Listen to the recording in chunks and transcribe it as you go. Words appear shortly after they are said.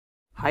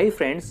Hi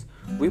friends,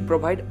 we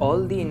provide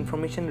all the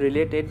information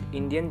related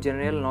Indian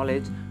general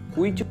knowledge,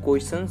 quiz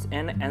questions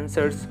and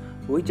answers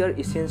which are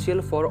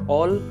essential for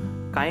all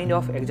kind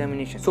of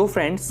examination. So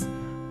friends,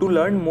 to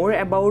learn more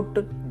about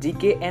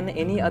GK and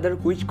any other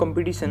quiz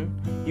competition,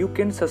 you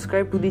can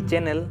subscribe to the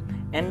channel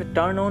and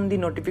turn on the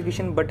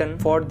notification button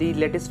for the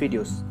latest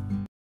videos.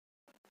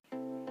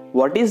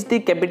 What is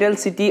the capital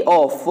city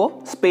of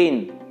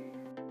Spain?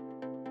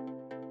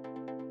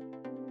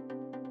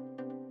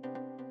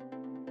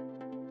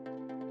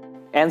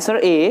 Answer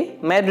A.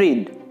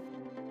 Madrid.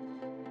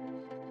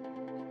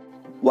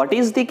 What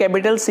is the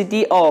capital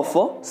city of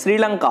Sri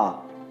Lanka?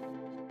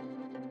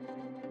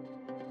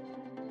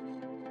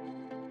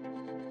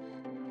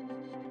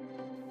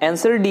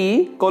 Answer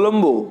D.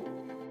 Colombo.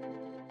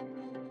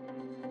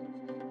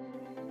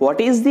 What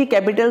is the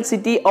capital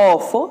city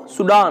of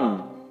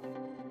Sudan?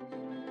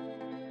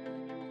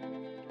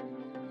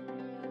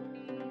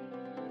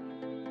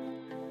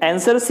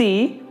 Answer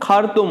C.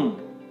 Khartoum.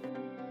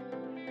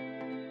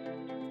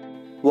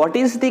 What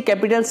is the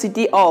capital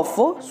city of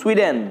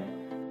Sweden?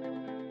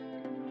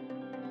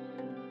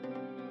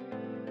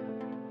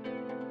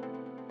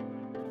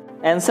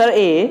 Answer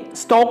A.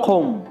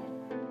 Stockholm.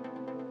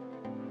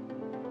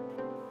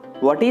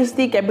 What is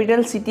the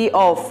capital city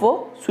of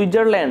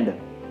Switzerland?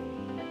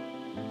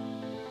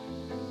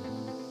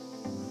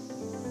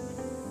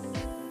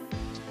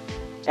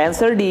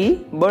 Answer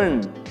D.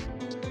 Bern.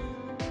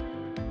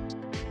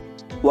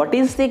 What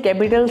is the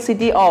capital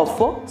city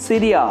of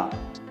Syria?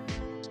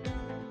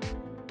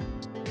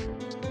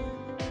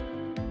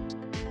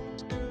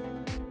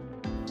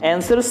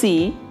 Answer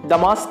C.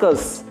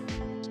 Damascus.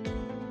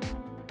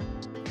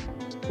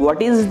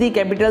 What is the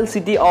capital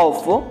city of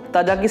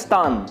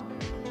Tajikistan?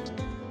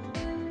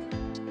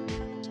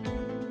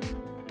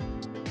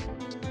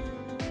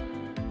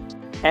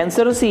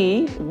 Answer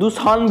C.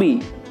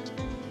 Dushanbe.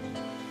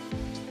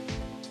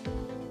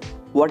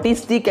 What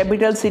is the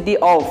capital city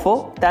of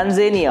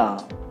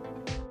Tanzania?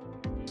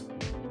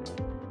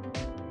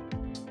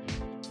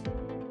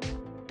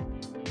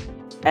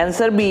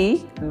 Answer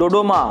B.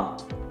 Dodoma.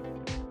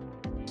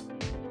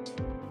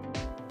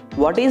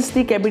 What is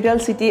the capital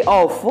city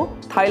of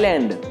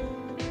Thailand?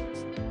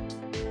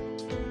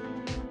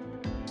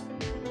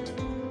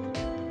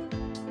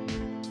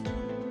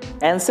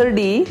 Answer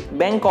D.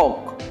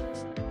 Bangkok.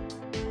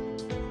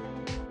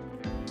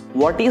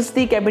 What is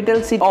the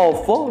capital city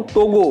of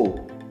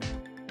Togo?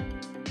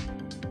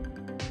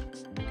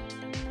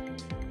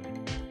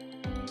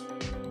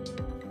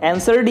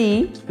 Answer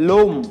D.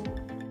 Lome.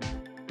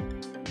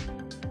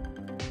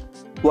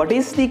 What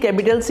is the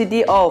capital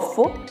city of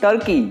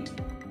Turkey?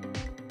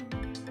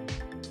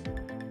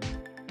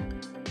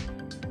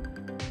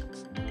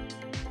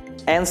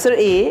 Answer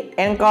A.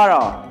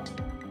 Ankara.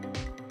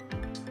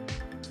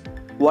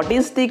 What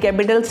is the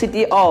capital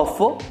city of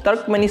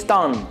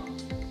Turkmenistan?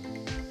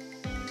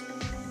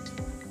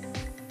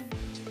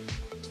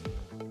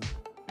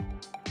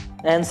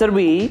 Answer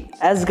B.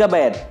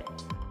 Ashgabat.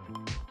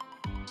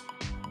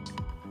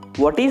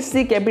 What is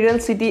the capital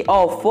city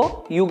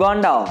of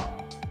Uganda?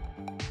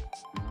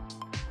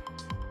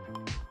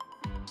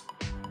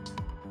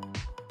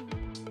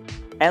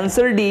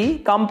 Answer D.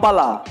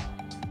 Kampala.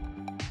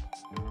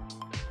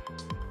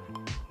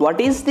 What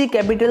is the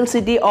capital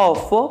city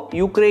of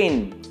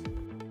Ukraine?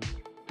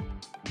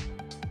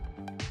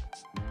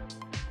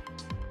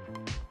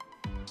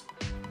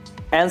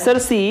 Answer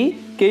C.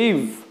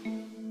 Kyiv.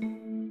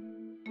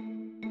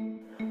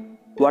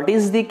 What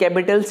is the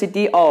capital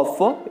city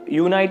of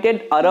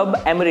United Arab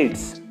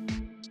Emirates?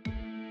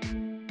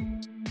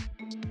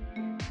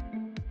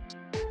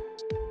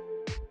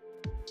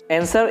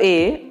 Answer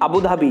A.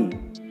 Abu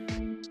Dhabi.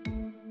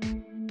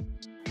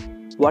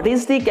 What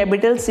is the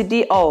capital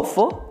city of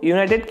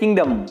United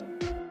Kingdom?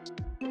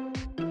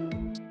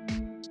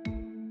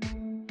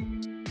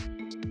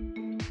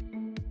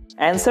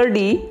 Answer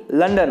D.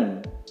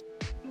 London.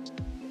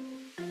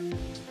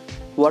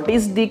 What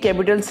is the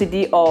capital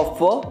city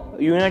of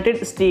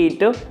United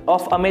States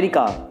of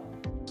America?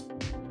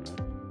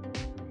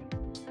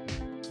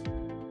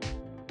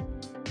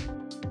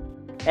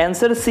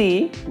 Answer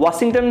C.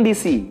 Washington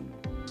DC.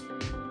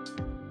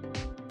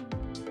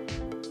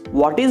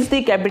 What is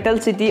the capital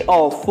city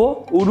of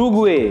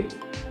Uruguay?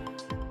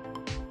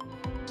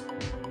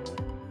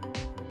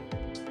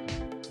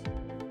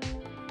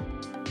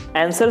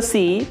 Answer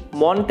C.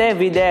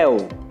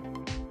 Montevideo.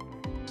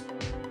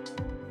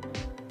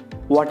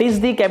 What is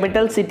the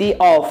capital city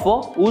of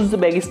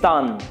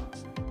Uzbekistan?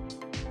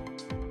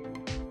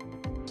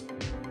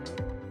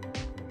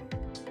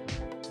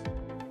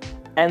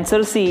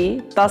 Answer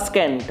C.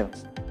 Tashkent.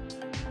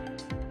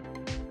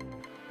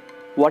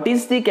 What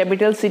is the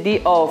capital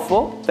city of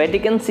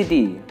Vatican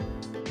City?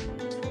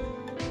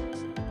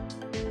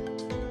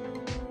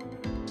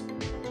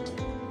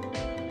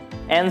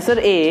 Answer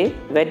A.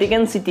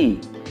 Vatican City.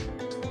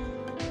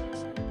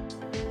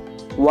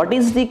 What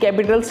is the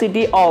capital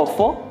city of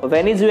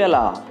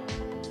Venezuela?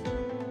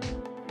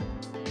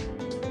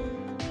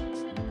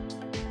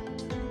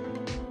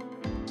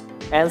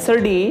 Answer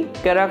D.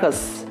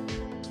 Caracas.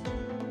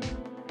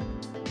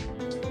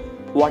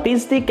 What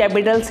is the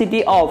capital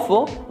city of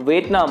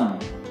Vietnam?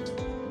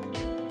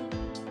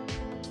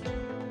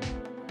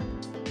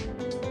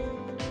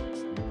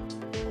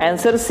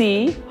 Answer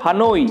C.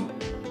 Hanoi.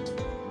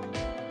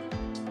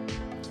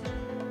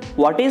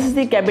 What is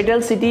the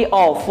capital city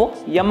of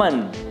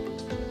Yemen?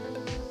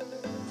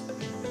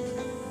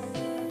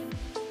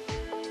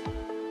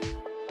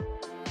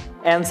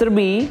 Answer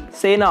B.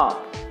 Sena.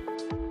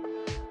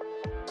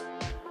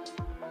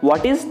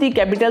 What is the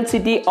capital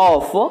city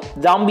of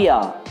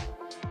Zambia?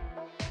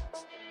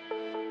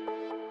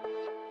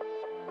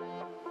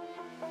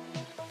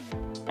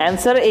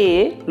 Answer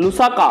A.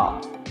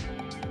 Lusaka.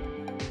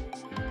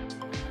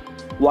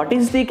 What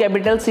is the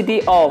capital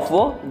city of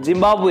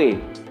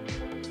Zimbabwe?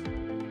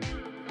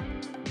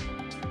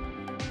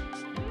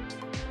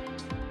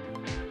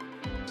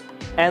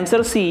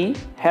 Answer C.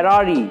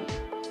 Harare.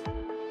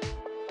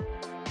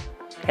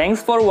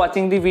 Thanks for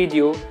watching the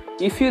video.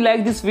 If you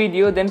like this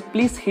video, then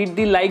please hit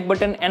the like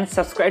button and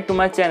subscribe to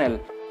my channel.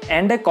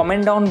 And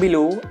comment down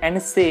below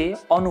and say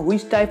on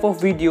which type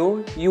of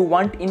video you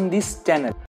want in this channel.